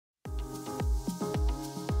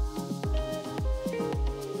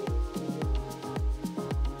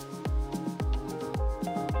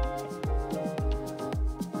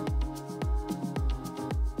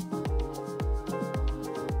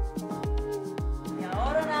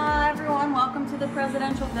the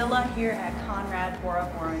presidential villa here at Conrad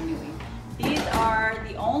Bora Bora Nui. These are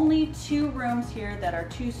the only 2 rooms here that are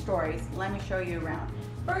 2 stories. Let me show you around.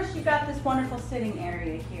 First, you've got this wonderful sitting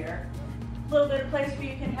area here. A little bit of place where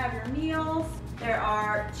you can have your meals. There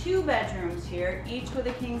are 2 bedrooms here, each with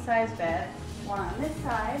a king-size bed. One on this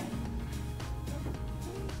side,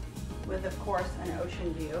 with of course an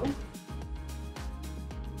ocean view.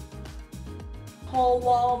 Whole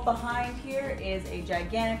wall behind here is a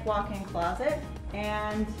gigantic walk-in closet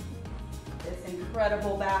and this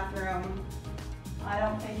incredible bathroom. I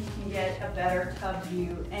don't think you can get a better tub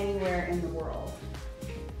view anywhere in the world.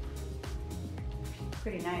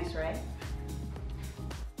 Pretty nice, right?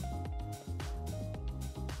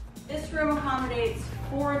 This room accommodates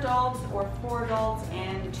 4 adults or 4 adults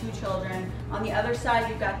and 2 children. On the other side,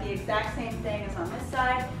 you've got the exact same thing as on this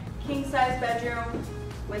side. King-size bedroom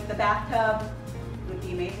with the bathtub, with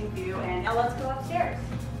the amazing view. And now let's go upstairs.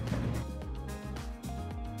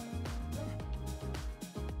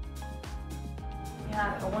 You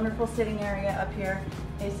have a wonderful sitting area up here.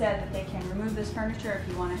 They said that they can remove this furniture if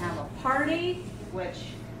you want to have a party,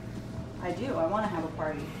 which I do. I want to have a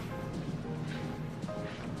party.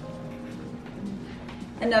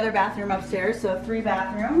 Another bathroom upstairs, so 3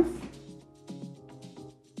 bathrooms.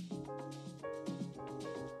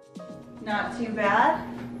 Not too bad.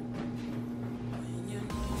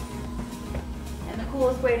 And the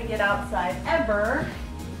coolest way to get outside ever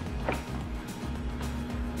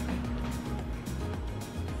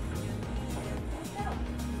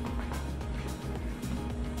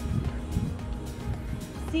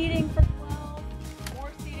seating for 12,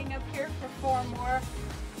 more seating up here for 4 more.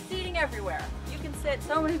 Seating everywhere. You can sit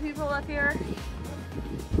so many people up here.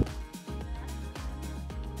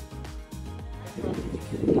 This little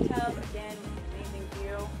jacuzzi tub, again, with an amazing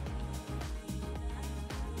view.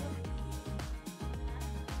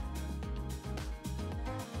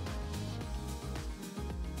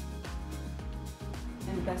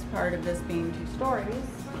 And the best part of this being 2 stories,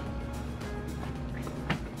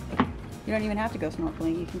 you don't even have to go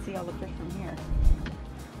snorkeling. You can see all the fish from here.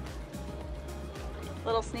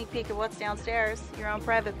 Little sneak peek of what's downstairs. Your own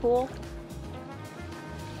private pool.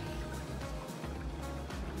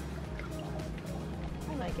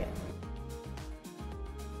 I like it.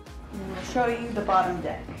 And I'm going to show you the bottom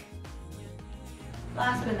deck.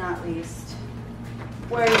 Last but not least,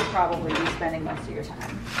 where you'll probably be spending most of your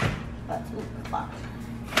time. But, ooh, it's locked.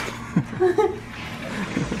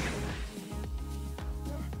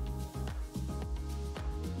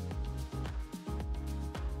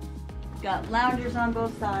 Got loungers on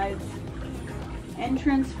both sides.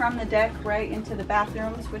 Entrance from the deck right into the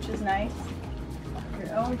bathrooms, which is nice.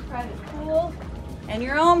 Your own private pool and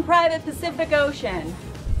your own private Pacific Ocean.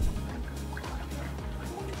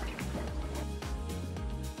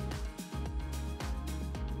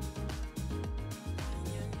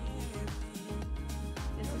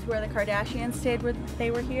 This is where the Kardashians stayed when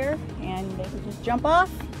they were here, and they could just jump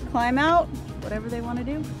off, climb out, whatever they want to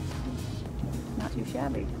do. Not too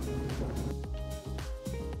shabby.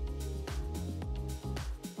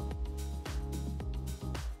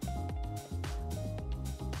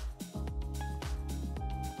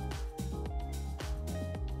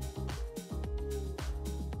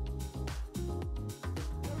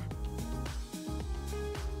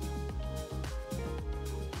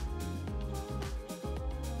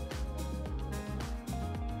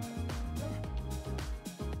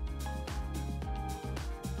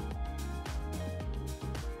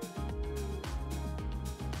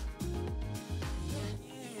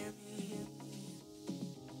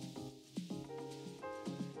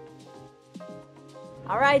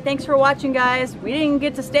 All right, thanks for watching, guys. We didn't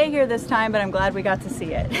get to stay here this time, but I'm glad we got to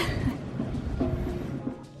see it.